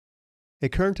A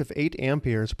current of 8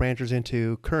 amperes branches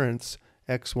into currents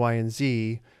X, Y, and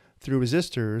Z through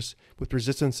resistors with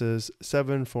resistances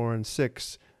 7, 4, and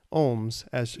 6 ohms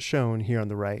as shown here on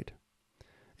the right.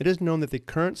 It is known that the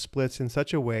current splits in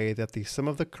such a way that the sum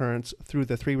of the currents through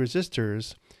the 3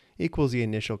 resistors equals the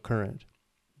initial current.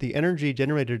 The energy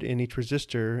generated in each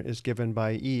resistor is given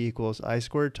by E equals I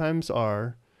squared times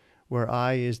R, where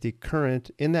I is the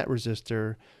current in that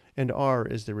resistor and R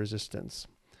is the resistance.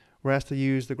 We're asked to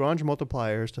use the Lagrange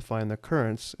multipliers to find the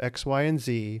currents X, Y, and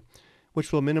Z,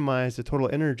 which will minimize the total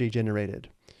energy generated.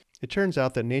 It turns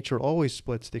out that nature always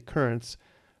splits the currents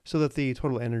so that the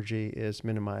total energy is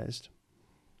minimized.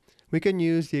 We can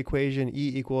use the equation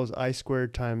E equals I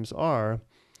squared times R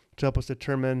to help us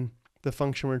determine the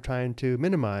function we're trying to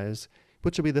minimize,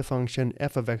 which will be the function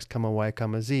f of x, y,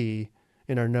 z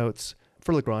in our notes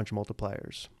for Lagrange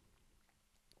multipliers.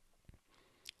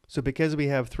 So because we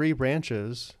have 3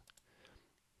 branches,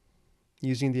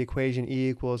 using the equation E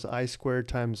equals I squared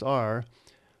times R,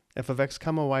 f of x,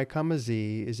 y,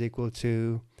 z is equal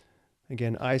to,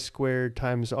 again, I squared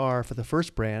times R for the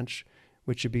first branch,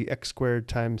 which should be x squared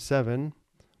times 7,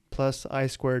 plus I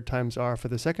squared times R for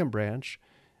the second branch,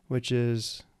 which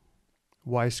is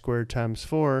y squared times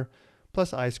 4,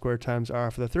 plus I squared times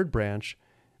R for the third branch,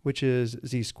 which is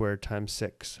z squared times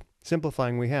 6.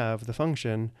 Simplifying, we have the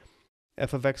function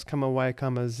f of x, y,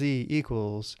 z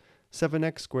equals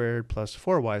 7x squared plus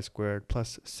 4y squared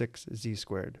plus 6z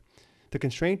squared. The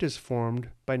constraint is formed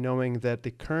by knowing that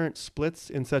the current splits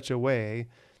in such a way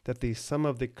that the sum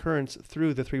of the currents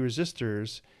through the 3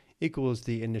 resistors equals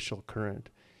the initial current.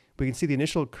 We can see the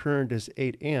initial current is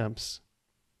 8 amps,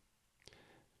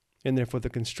 and therefore the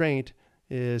constraint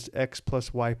is x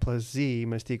plus y plus z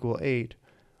must equal 8.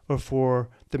 Or for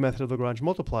the method of Lagrange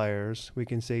multipliers, we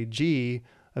can say g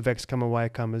of x, y,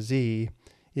 z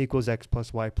equals x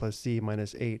plus y plus z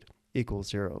minus 8 equals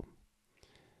 0.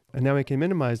 And now we can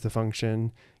minimize the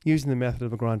function using the method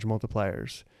of Lagrange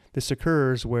multipliers. This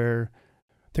occurs where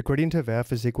the gradient of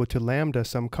f is equal to lambda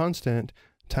some constant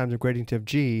times the gradient of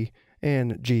g,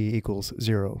 and g equals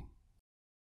 0,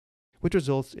 which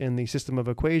results in the system of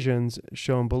equations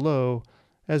shown below,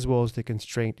 as well as the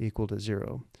constraint equal to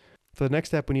 0. For the next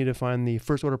step, we need to find the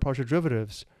first order partial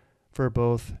derivatives for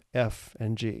both f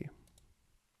and g.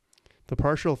 The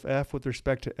partial of f with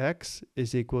respect to x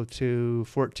is equal to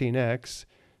 14x.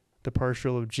 The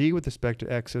partial of g with respect to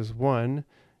x is 1,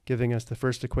 giving us the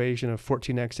first equation of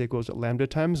 14x equals lambda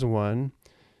times 1.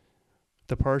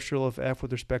 The partial of f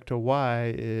with respect to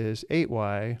y is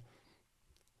 8y.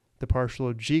 The partial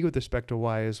of g with respect to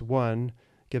y is 1,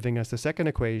 giving us the second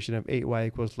equation of 8y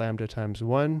equals lambda times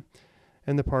 1.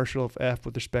 And the partial of f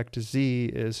with respect to z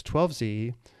is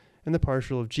 12z. And the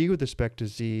partial of g with respect to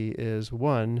z is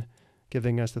 1,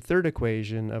 giving us the third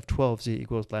equation of 12z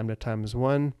equals lambda times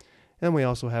 1. And we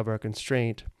also have our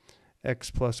constraint, x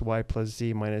plus y plus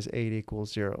z minus 8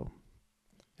 equals 0.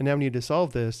 And now we need to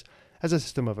solve this as a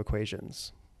system of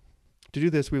equations. To do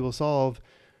this, we will solve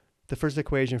the first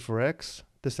equation for x,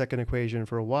 the second equation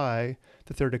for y,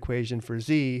 the third equation for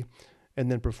z,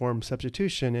 and then perform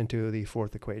substitution into the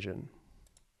fourth equation.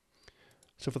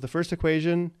 So for the first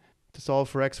equation, to solve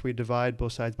for x, we divide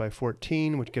both sides by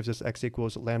 14, which gives us x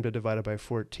equals lambda divided by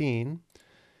 14.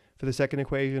 For the second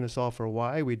equation, to solve for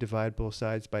y, we divide both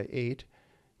sides by 8,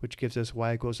 which gives us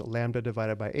y equals lambda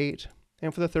divided by 8.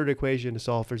 And for the third equation, to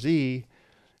solve for z,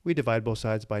 we divide both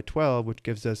sides by 12, which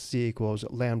gives us z equals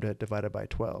lambda divided by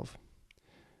 12.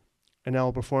 And now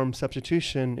we'll perform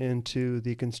substitution into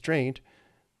the constraint,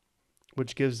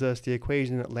 which gives us the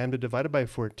equation that lambda divided by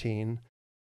 14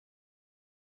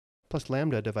 plus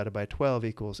lambda divided by 12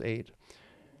 equals 8.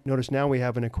 Notice now we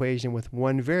have an equation with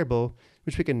one variable,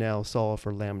 which we can now solve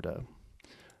for lambda.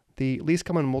 The least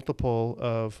common multiple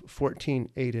of 14,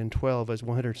 8, and 12 is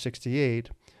 168,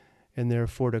 and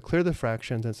therefore to clear the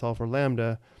fractions and solve for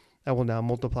lambda, I will now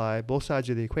multiply both sides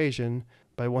of the equation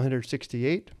by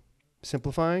 168.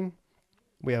 Simplifying,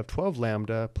 we have 12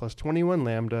 lambda plus 21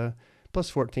 lambda plus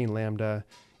 14 lambda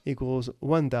equals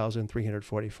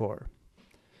 1,344.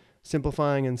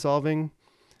 Simplifying and solving,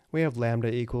 we have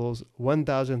lambda equals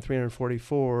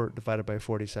 1,344 divided by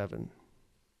 47.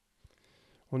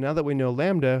 Well, now that we know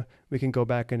lambda, we can go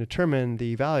back and determine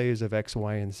the values of x,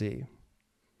 y, and z.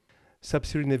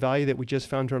 Substituting the value that we just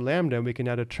found for lambda, we can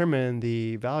now determine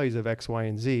the values of x, y,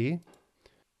 and z.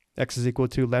 X is equal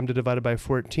to lambda divided by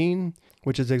 14,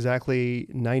 which is exactly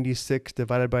 96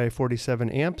 divided by 47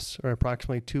 amps, or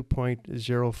approximately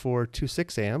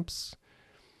 2.0426 amps.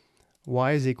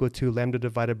 Y is equal to lambda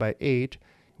divided by 8,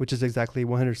 which is exactly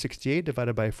 168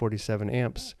 divided by 47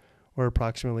 amps, or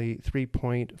approximately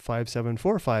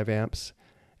 3.5745 amps.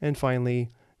 And finally,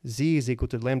 Z is equal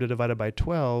to lambda divided by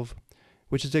 12,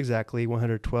 which is exactly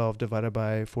 112 divided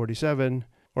by 47,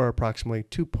 or approximately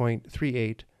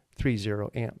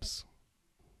 2.3830 amps.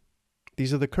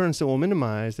 These are the currents that will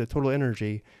minimize the total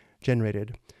energy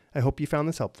generated. I hope you found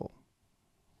this helpful.